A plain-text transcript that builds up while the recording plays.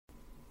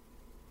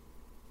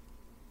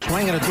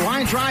swinging a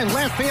line drive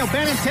left field.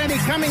 Benintendi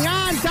coming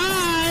on,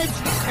 dives,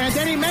 and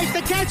did he make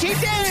the catch? He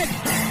did.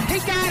 He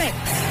got it.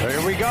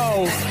 There we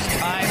go. It's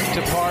time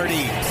to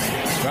party.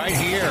 Right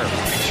here.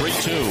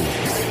 3-2.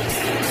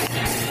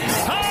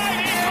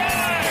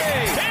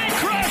 High, he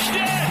crushed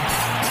it.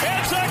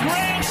 It's a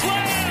grand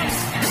slam.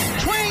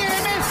 Swing and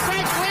a miss.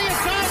 Thankfully,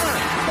 it's over.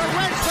 The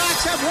Red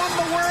Sox have won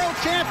the World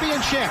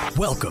Championship.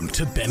 Welcome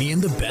to Benny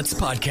and the Bets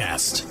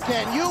podcast.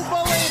 Can you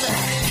believe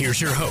it?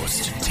 Here's your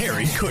host,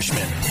 Terry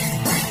Cushman.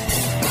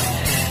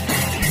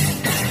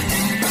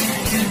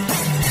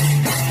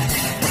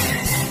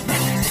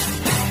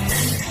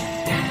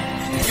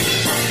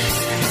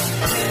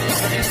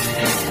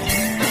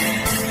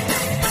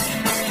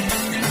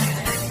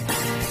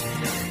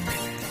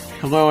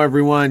 Hello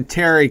everyone,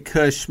 Terry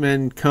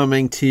Cushman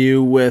coming to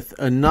you with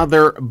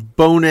another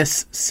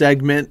bonus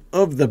segment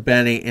of the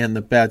Benny and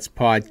the Bets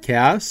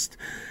podcast.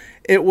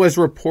 It was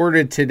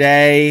reported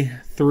today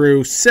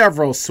through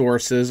several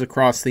sources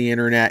across the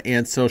internet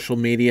and social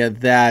media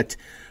that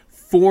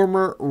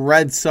former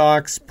Red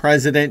Sox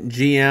president,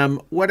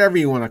 GM, whatever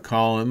you want to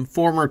call him,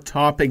 former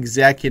top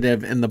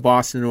executive in the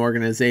Boston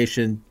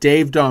organization,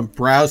 Dave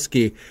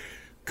Dombrowski,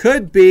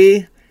 could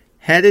be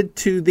headed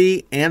to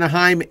the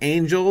Anaheim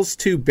Angels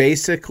to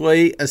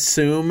basically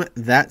assume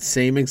that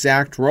same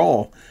exact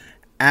role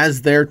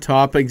as their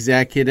top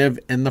executive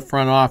in the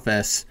front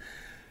office.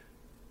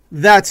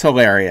 That's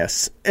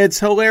hilarious. It's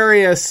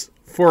hilarious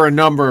for a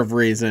number of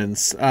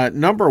reasons.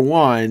 Number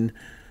one,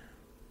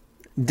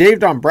 Dave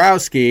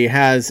Dombrowski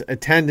has a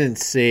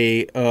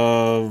tendency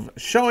of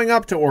showing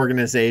up to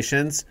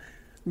organizations,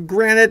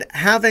 granted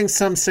having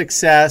some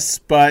success,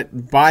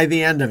 but by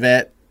the end of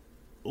it,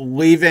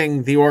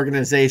 leaving the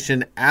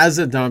organization as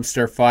a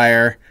dumpster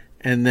fire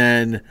and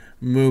then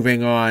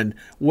moving on.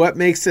 What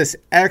makes this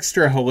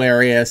extra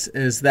hilarious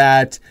is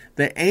that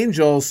the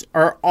Angels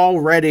are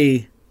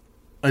already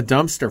a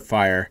dumpster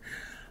fire.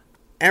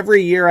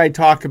 Every year I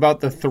talk about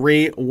the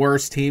three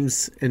worst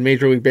teams in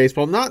Major League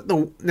Baseball, not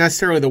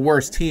necessarily the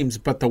worst teams,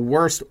 but the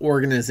worst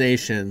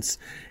organizations.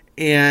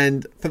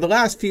 And for the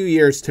last few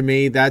years, to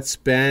me, that's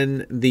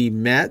been the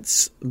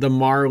Mets, the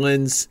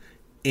Marlins,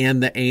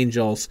 and the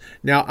Angels.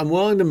 Now, I'm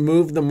willing to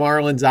move the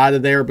Marlins out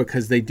of there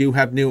because they do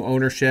have new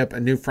ownership, a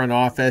new front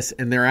office,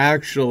 and they're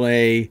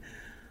actually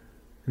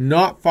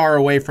not far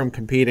away from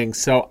competing.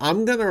 So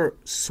I'm going to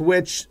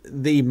switch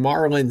the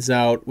Marlins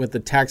out with the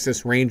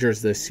Texas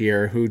Rangers this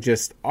year, who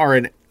just are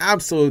an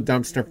absolute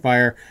dumpster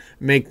fire,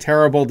 make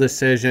terrible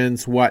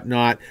decisions,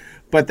 whatnot.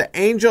 But the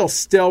Angels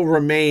still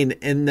remain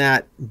in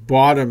that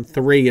bottom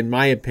three, in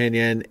my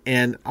opinion,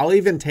 and I'll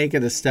even take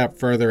it a step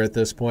further at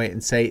this point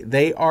and say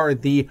they are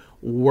the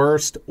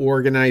worst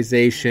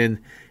organization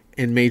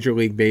in Major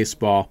League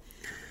Baseball.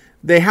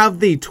 They have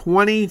the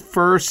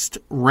 21st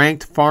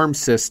ranked farm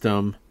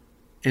system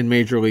in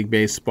Major League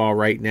Baseball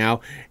right now.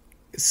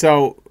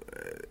 So,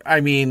 I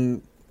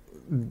mean,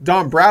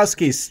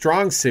 Dombrowski's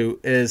strong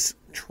suit is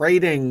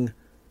trading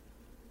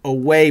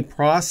away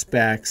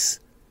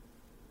prospects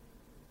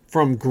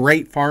from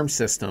great farm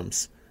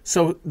systems.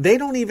 So they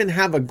don't even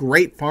have a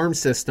great farm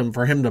system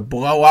for him to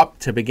blow up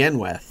to begin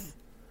with.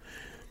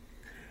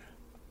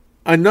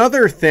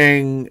 Another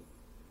thing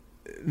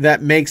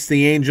that makes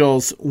the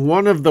Angels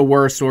one of the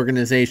worst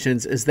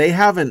organizations is they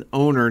have an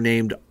owner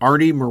named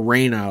Artie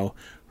Moreno,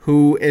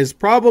 who is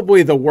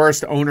probably the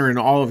worst owner in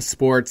all of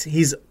sports.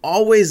 He's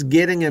always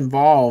getting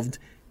involved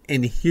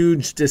in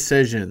huge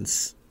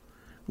decisions,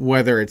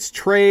 whether it's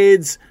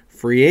trades,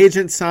 free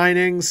agent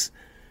signings,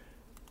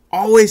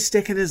 always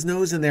sticking his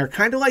nose in there,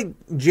 kind of like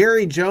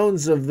Jerry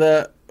Jones of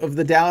the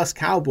Dallas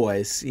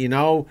Cowboys, you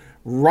know,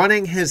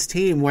 running his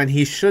team when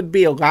he should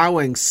be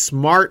allowing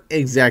smart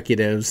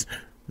executives,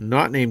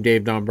 not named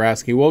Dave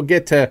Dombrowski. We'll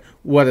get to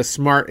what a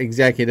smart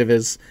executive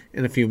is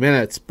in a few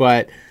minutes,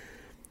 but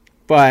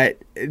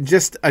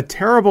just a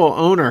terrible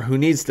owner who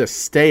needs to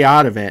stay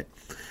out of it.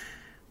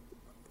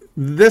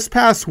 This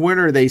past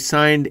winter, they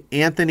signed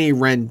Anthony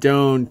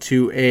Rendon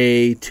to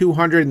a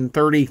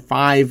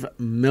 $235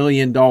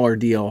 million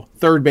deal,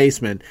 third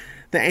baseman.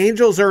 The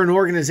Angels are an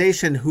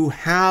organization who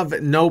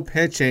have no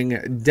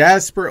pitching,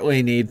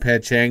 desperately need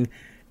pitching,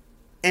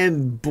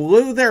 and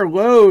blew their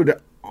load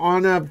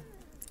on a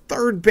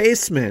third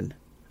baseman.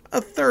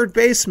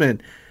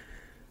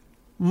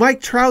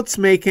 Mike Trout's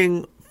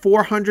making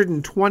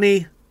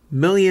 $420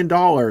 million.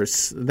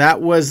 That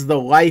was the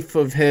life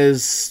of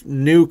his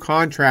new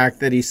contract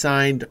that he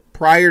signed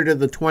prior to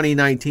the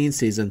 2019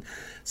 season.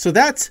 So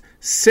that's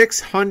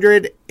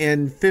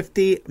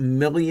 $650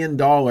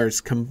 million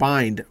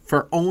combined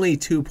for only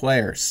two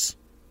players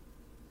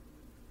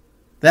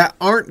that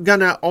aren't going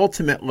to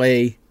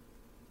ultimately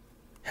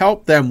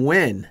help them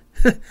win.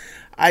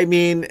 I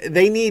mean,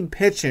 they need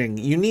pitching.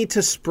 You need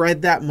to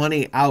spread that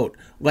money out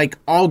like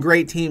all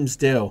great teams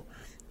do.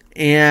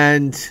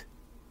 And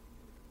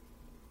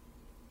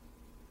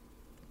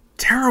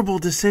terrible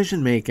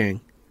decision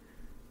making.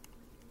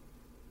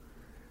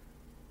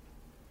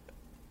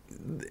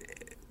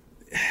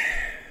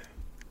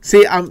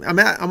 See,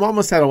 I'm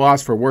almost at a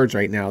loss for words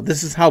right now.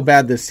 This is how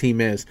bad this team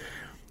is.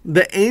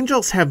 The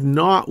Angels have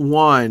not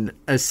won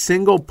a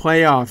single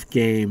playoff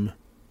game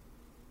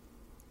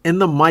in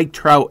the Mike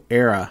Trout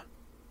era.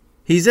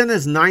 He's in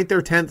his 9th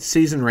or 10th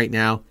season right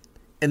now,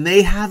 and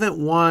they haven't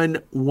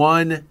won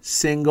one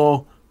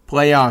single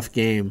playoff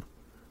game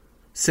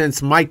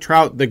since Mike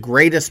Trout, the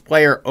greatest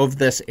player of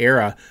this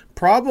era,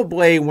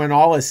 probably when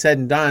all is said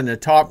and done, a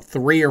top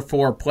 3 or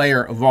 4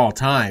 player of all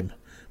time,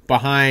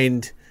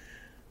 behind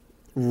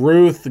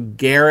Ruth,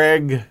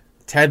 Gehrig,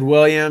 Ted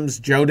Williams,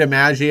 Joe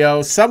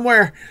DiMaggio,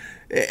 somewhere,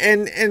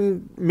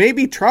 and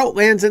maybe Trout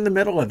lands in the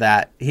middle of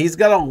that. He's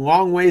got a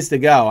long ways to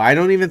go. I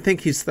don't even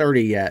think he's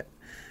 30 yet.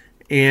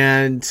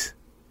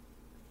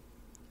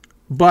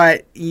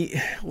 But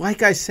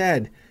like I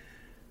said,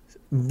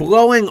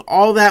 blowing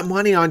all that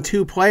money on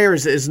 2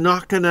 players is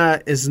not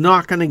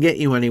gonna get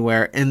you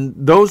anywhere. And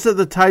those are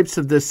the types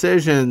of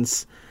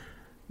decisions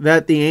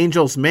that the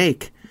Angels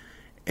make.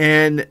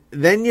 And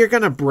then you're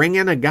gonna bring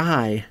in a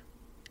guy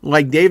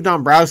like Dave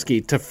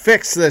Dombrowski to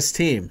fix this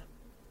team.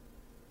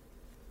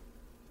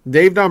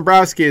 Dave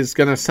Dombrowski is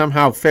gonna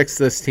somehow fix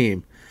this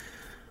team.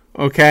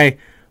 Okay.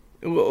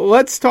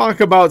 Let's talk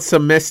about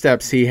some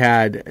missteps he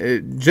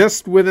had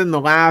just within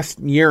the last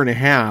year and a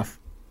half.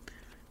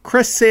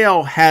 Chris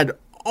Sale had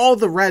all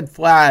the red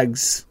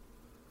flags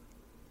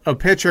a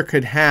pitcher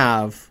could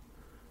have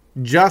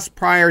just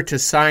prior to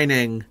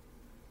signing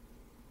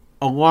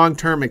a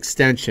long-term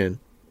extension.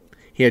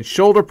 He had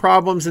shoulder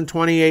problems in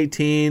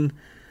 2018.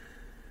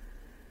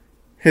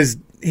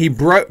 He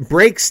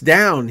breaks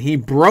down. He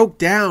broke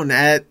down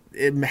at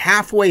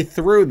halfway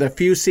through the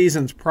few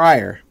seasons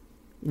prior.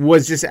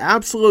 Was just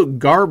absolute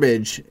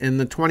garbage in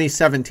the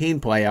 2017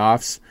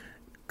 playoffs.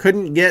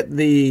 Couldn't get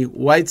the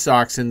White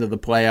Sox into the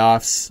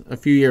playoffs a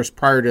few years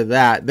prior to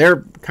that.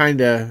 They're kind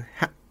of,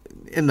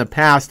 in the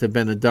past, have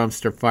been a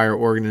dumpster fire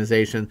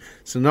organization,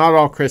 so not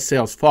all Chris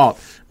Sale's fault.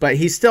 But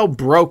he still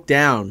broke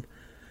down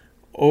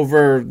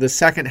over the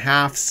second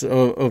halves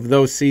of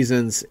those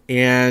seasons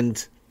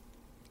and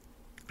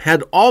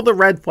had all the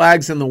red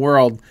flags in the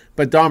world,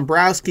 but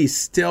Dombrowski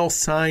still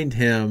signed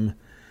him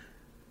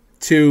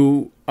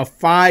to a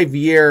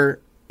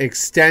 5-year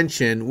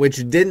extension,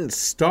 which didn't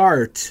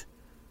start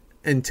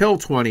until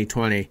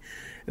 2020.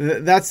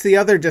 That's the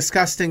other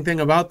disgusting thing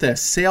about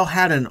this. Sale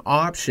had an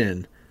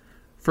option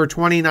for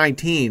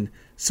 2019,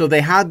 so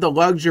they had the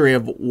luxury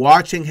of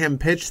watching him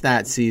pitch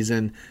that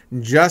season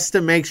just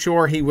to make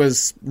sure he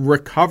was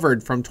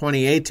recovered from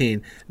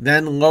 2018.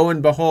 Then, lo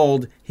and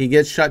behold, he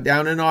gets shut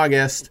down in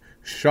August.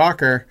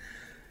 Shocker.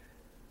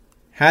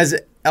 Has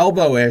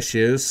elbow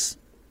issues.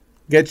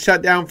 Gets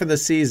shut down for the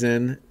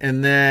season,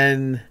 and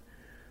then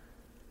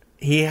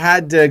he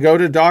had to go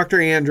to Dr.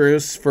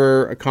 Andrews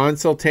for a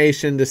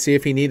consultation to see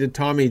if he needed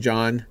Tommy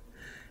John.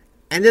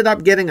 Ended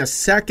up getting a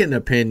second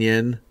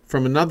opinion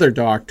from another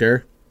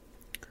doctor.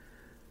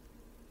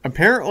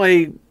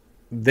 Apparently,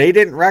 they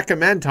didn't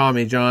recommend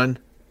Tommy John,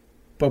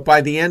 but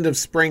by the end of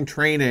spring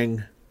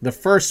training, the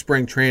first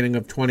spring training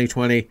of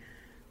 2020,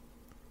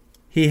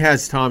 he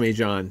has Tommy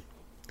John.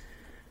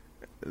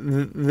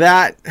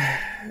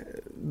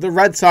 The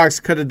Red Sox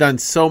could have done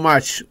so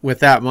much with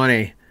that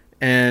money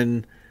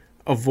and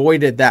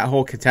avoided that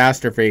whole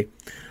catastrophe.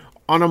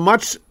 On a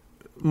much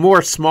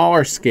more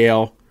smaller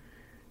scale,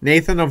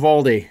 Nathan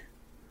Eovaldi,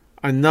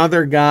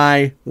 another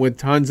guy with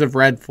tons of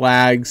red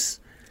flags,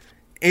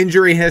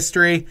 injury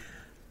history.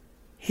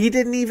 He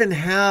didn't even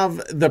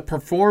have the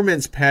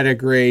performance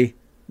pedigree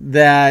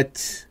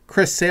that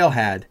Chris Sale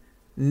had.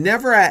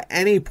 Never at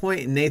any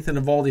point in Nathan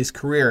Eovaldi's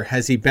career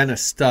has he been a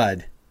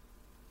stud,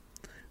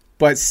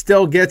 but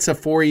still gets a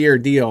 4-year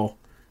deal,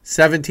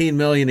 $17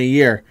 million a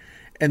year.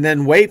 And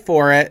then wait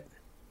for it,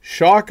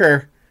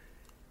 shocker,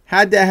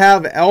 had to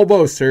have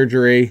elbow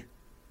surgery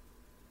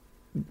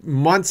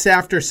months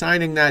after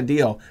signing that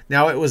deal.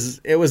 Now it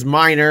was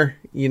minor,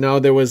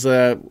 it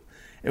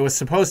was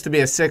supposed to be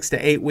a 6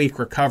 to 8 week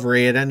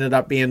recovery. It ended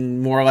up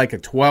being more like a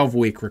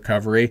 12-week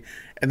recovery.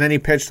 And then he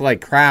pitched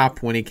like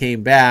crap when he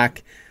came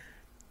back.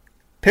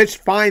 Pitched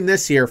fine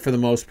this year for the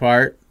most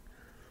part.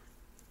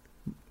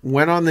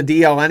 Went on the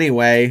DL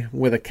anyway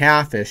with a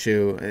calf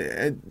issue.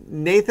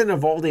 Nathan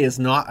Eovaldi is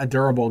not a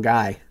durable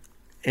guy.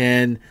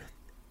 And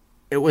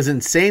it was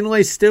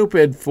insanely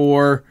stupid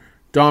for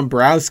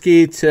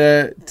Dombrowski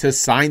to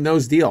sign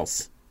those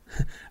deals.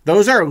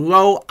 Those are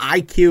low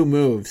IQ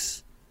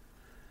moves.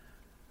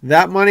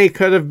 That money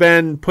could have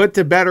been put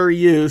to better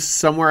use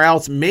somewhere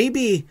else.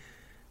 Maybe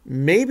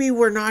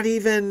we're not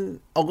even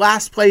a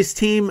last place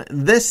team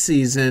this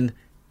season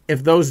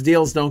if those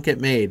deals don't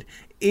get made.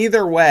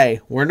 Either way,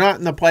 we're not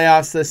in the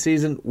playoffs this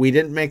season. We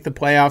didn't make the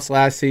playoffs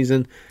last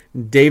season.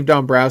 Dave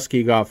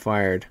Dombrowski got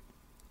fired.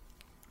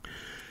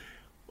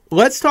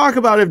 Let's talk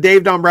about if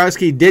Dave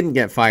Dombrowski didn't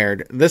get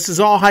fired. This is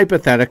all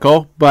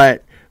hypothetical,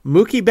 but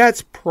Mookie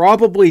Betts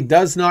probably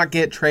does not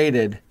get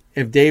traded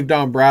if Dave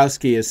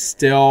Dombrowski is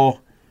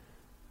still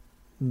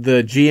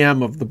the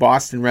GM of the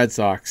Boston Red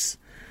Sox.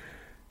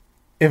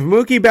 If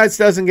Mookie Betts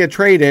doesn't get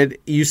traded,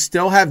 you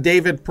still have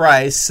David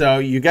Price, so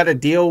you got to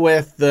deal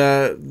with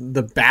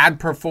the bad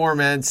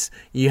performance.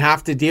 You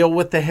have to deal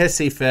with the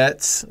hissy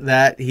fits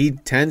that he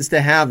tends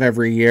to have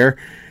every year.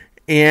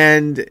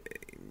 And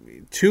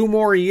 2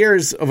 more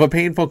years of a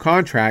painful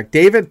contract.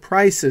 David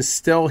Price is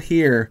still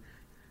here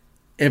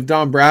if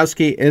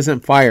Dombrowski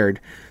isn't fired.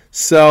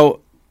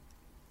 So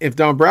if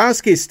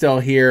Dombrowski's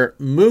still here,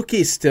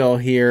 Mookie's still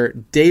here,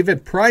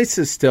 David Price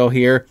is still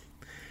here,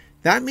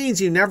 that means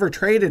you never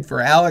traded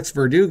for Alex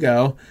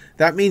Verdugo.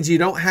 That means you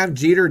don't have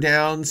Jeter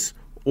Downs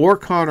or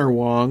Connor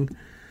Wong.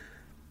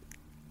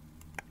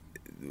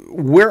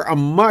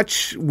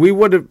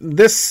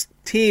 This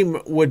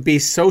team would be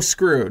so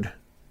screwed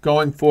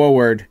going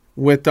forward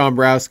with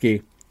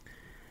Dombrowski.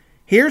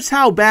 Here's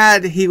how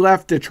bad he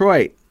left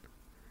Detroit.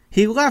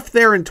 He left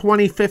there in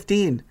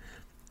 2015.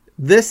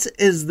 This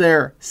is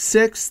their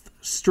 6th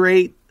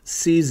straight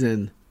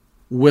season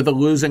with a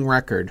losing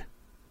record.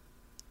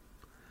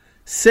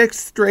 6th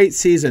straight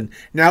season.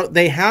 Now,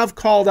 they have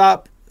called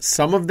up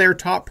some of their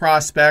top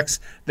prospects.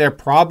 They're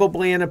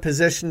probably in a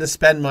position to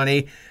spend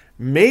money.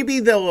 Maybe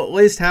they'll at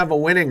least have a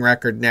winning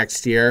record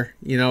next year.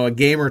 A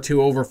game or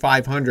 2 over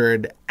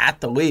 500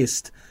 at the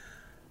least.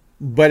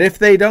 But if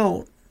they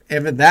don't,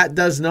 if that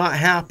does not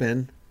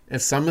happen,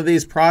 if some of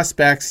these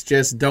prospects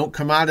just don't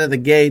come out of the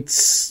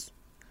gates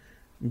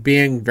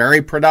being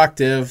very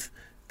productive,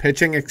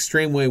 pitching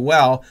extremely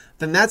well,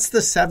 then that's the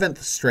 7th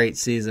straight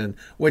season,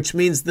 which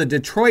means the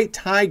Detroit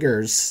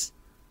Tigers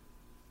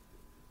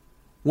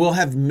will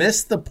have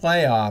missed the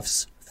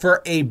playoffs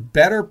for a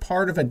better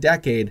part of a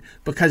decade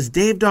because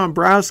Dave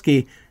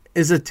Dombrowski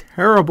is a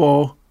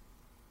terrible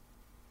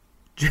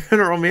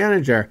general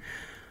manager.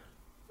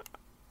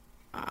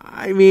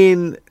 I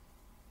mean,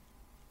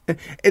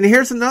 and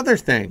here's another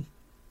thing.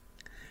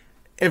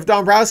 If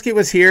Dombrowski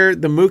was here,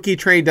 the Mookie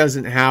trade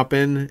doesn't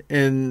happen,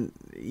 and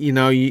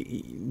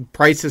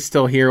Price is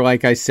still here,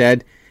 like I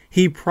said,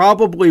 he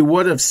probably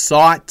would have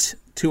sought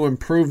to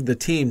improve the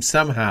team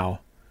somehow.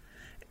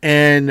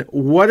 And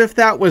what if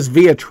that was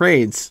via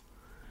trades?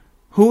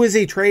 Who is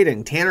he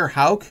trading? Tanner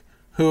Houck,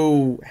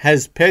 who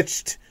has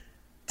pitched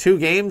 2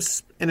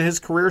 games in his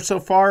career so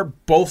far,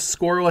 both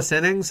scoreless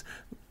innings,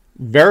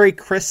 very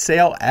Chris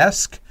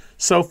Sale-esque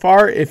so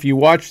far. If you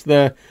watch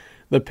the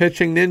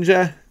pitching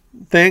ninja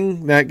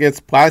thing that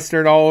gets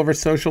plastered all over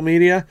social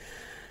media.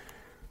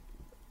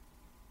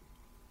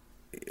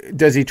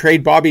 Does he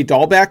trade Bobby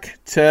Dahlbeck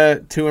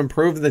to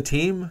improve the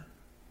team?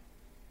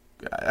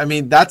 I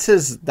mean, that's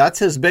his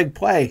big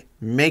play,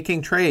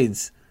 making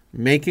trades,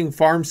 making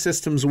farm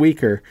systems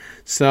weaker.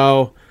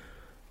 So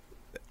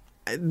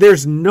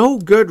there's no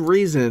good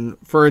reason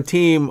for a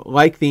team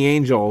like the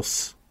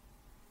Angels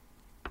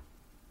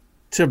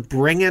to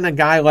bring in a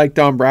guy like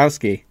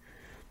Dombrowski.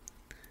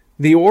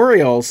 The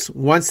Orioles,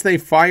 once they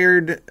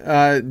fired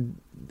Dan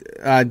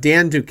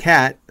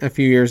Duquette a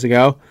few years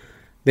ago,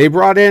 they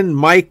brought in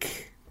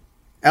Mike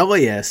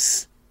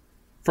Elias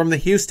from the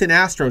Houston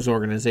Astros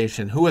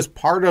organization, who was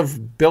part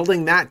of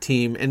building that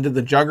team into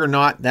the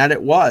juggernaut that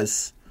it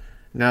was.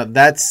 Now,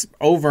 that's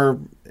over,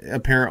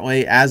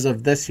 apparently, as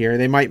of this year.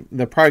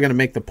 They're probably going to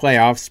make the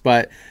playoffs,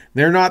 but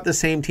they're not the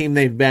same team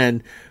they've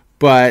been.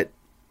 But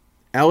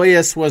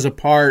Elias was a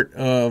part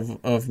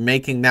of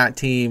making that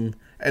team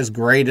as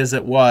great as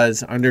it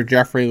was under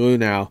Jeffrey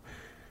Luhnow.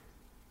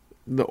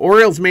 The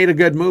Orioles made a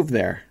good move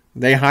there.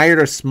 They hired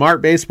a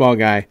smart baseball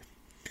guy.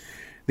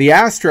 The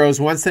Astros,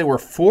 once they were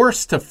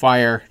forced to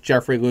fire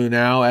Jeffrey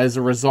Luhnow as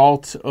a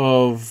result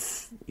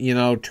of,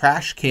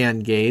 trash can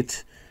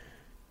gate,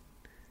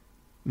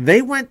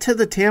 they went to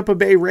the Tampa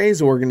Bay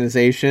Rays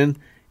organization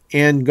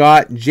and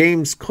got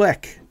James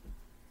Click.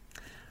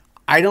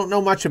 I don't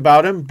know much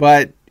about him,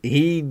 but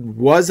he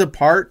was a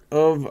part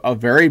of a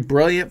very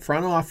brilliant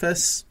front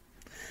office.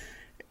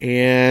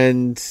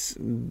 And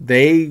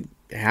they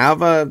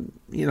have an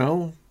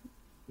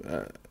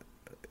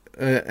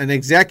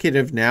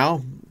executive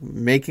now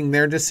making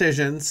their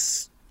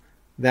decisions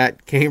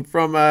that came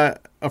from a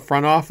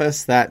front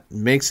office that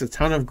makes a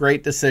ton of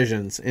great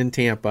decisions in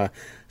Tampa.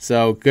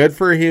 So good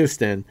for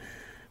Houston.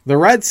 The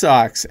Red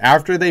Sox,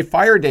 after they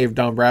fired Dave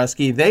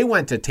Dombrowski, they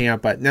went to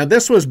Tampa. Now,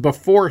 this was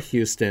before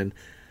Houston.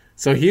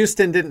 So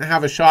Houston didn't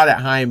have a shot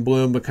at Chaim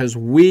Bloom because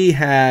we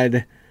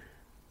had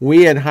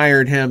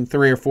hired him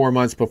 3 or 4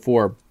 months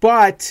before.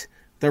 But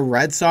the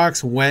Red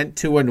Sox went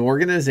to an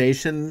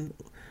organization,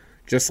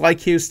 just like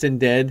Houston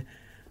did,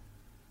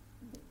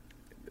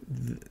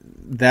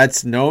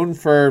 that's known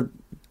for,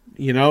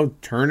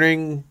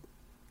 turning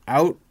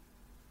out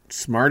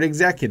smart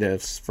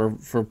executives,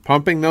 for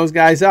pumping those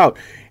guys out.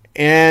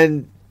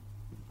 And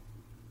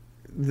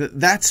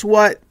that's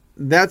what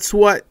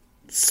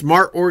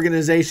smart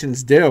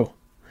organizations do.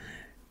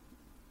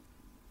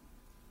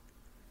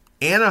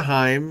 The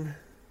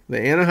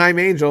Anaheim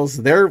Angels,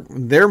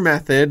 their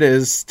method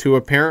is to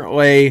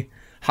apparently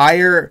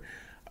hire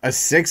a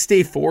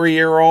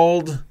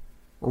 64-year-old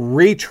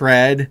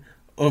retread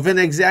of an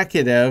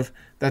executive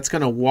that's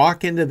going to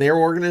walk into their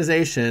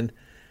organization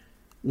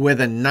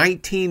with a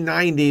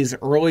 1990s,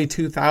 early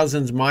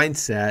 2000s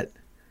mindset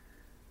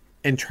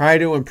and try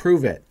to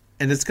improve it.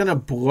 And it's going to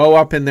blow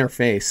up in their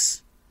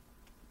face.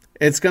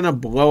 It's going to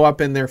blow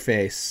up in their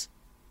face.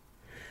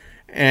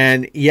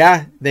 And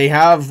yeah, they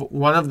have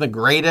one of the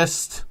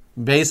greatest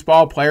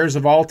baseball players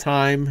of all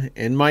time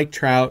in Mike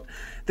Trout.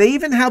 They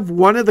even have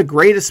one of the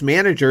greatest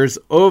managers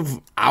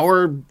of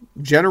our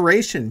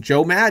generation,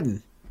 Joe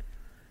Madden,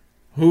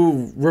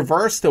 who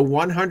reversed a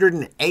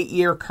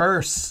 108-year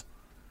curse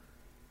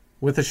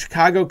with the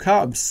Chicago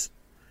Cubs.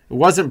 It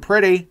wasn't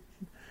pretty,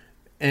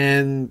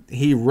 and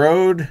he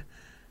rode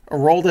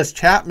Aroldis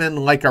Chapman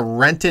like a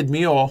rented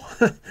mule,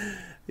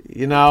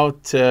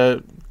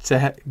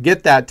 to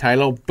get that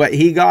title, but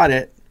he got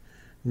it.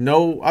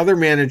 No other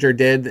manager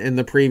did in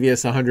the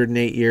previous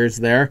 108 years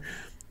there.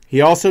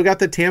 He also got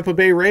the Tampa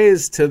Bay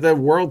Rays to the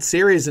World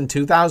Series in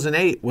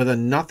 2008 with a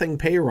nothing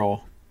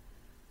payroll.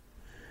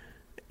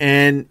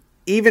 And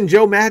even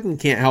Joe Madden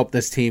can't help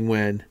this team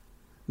win.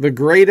 The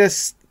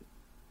greatest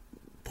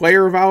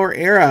player of our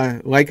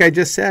era, like I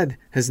just said,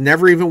 has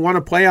never even won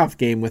a playoff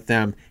game with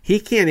them. He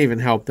can't even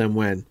help them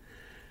win.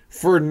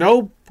 For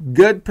no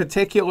good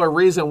particular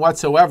reason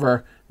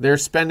whatsoever, they're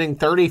spending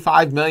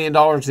 $35 million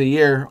a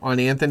year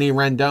on Anthony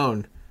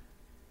Rendon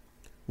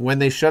when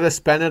they should have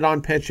spent it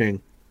on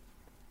pitching.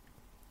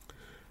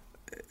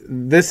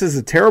 This is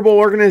a terrible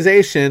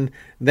organization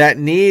that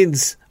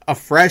needs a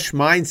fresh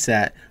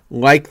mindset,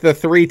 like the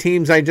three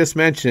teams I just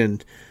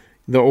mentioned.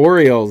 The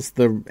Orioles,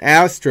 the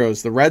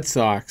Astros, the Red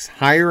Sox,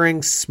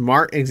 hiring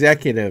smart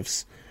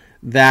executives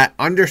that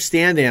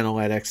understand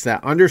analytics,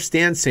 that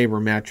understand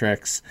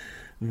sabermetrics,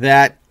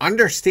 that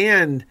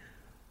understand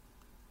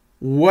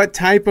what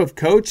type of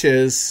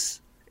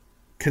coaches,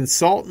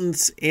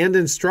 consultants, and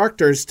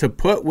instructors to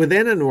put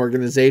within an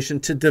organization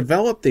to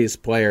develop these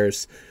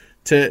players,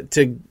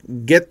 to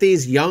get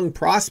these young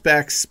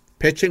prospects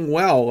pitching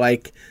well,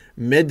 like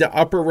mid to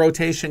upper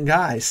rotation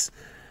guys.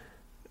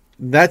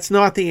 That's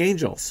not the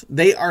Angels.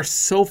 They are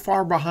so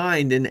far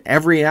behind in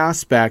every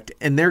aspect,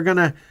 and they're going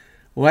to,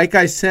 like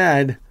I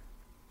said,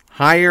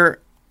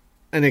 hire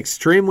an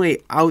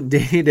extremely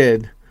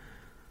outdated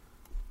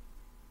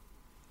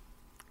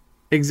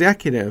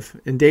executive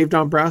in Dave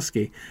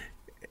Dombrowski.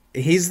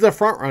 He's the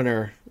front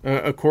runner,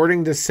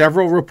 according to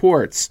several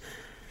reports.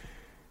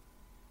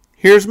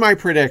 Here's my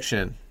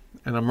prediction,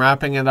 and I'm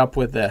wrapping it up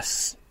with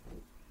this.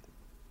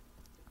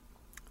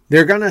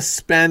 They're going to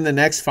spend the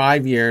next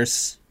 5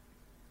 years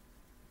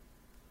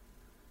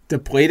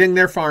depleting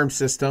their farm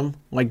system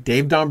like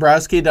Dave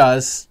Dombrowski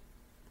does.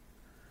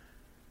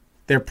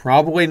 They're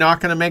probably not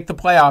going to make the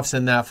playoffs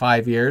in that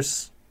 5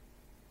 years.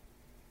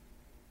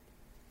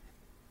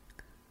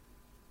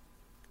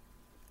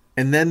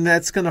 And then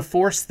that's going to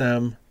force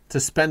them to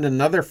spend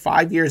another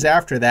 5 years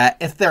after that,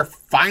 if they're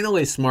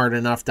finally smart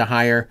enough to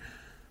hire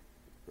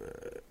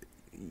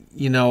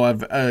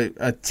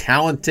a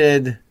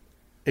talented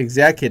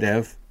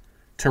executive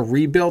to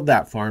rebuild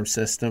that farm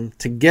system,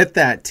 to get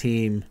that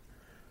team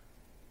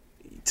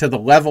to the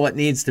level it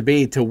needs to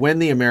be to win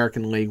the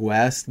American League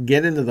West,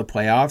 get into the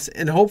playoffs,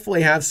 and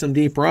hopefully have some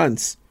deep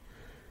runs.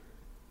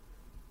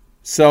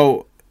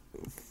 So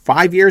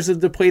 5 years of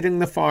depleting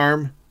the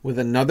farm with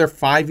another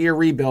 5-year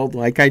rebuild,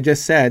 like I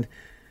just said,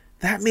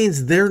 that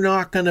means they're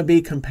not going to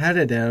be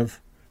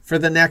competitive for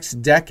the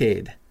next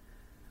decade.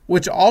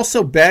 Which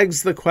also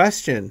begs the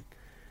question,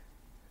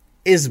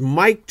 is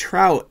Mike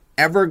Trout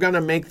ever going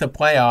to make the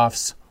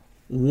playoffs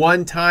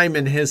one time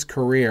in his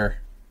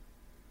career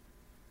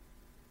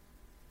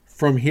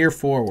from here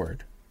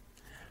forward?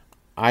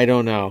 I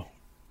don't know.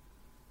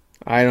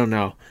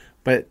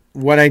 But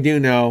what I do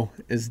know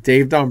is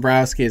Dave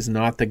Dombrowski is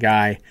not the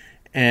guy.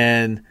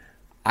 And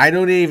I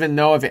don't even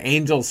know if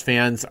Angels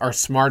fans are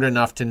smart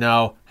enough to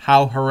know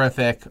how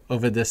horrific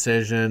of a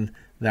decision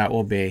that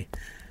will be.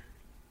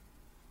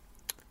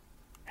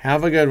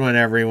 Have a good one,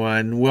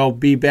 everyone. We'll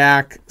be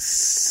back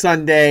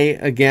Sunday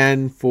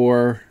again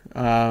for,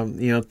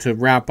 to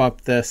wrap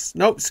up this.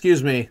 Nope,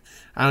 excuse me.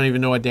 I don't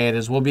even know what day it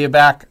is. We'll be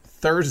back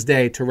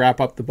Thursday to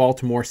wrap up the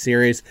Baltimore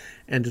series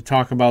and to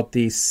talk about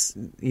the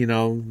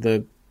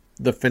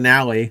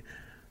finale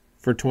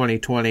for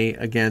 2020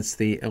 against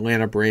the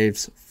Atlanta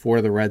Braves for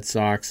the Red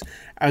Sox,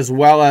 as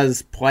well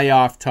as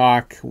playoff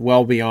talk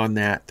well beyond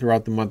that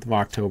throughout the month of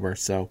October.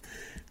 So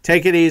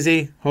take it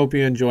easy. Hope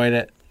you enjoyed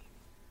it.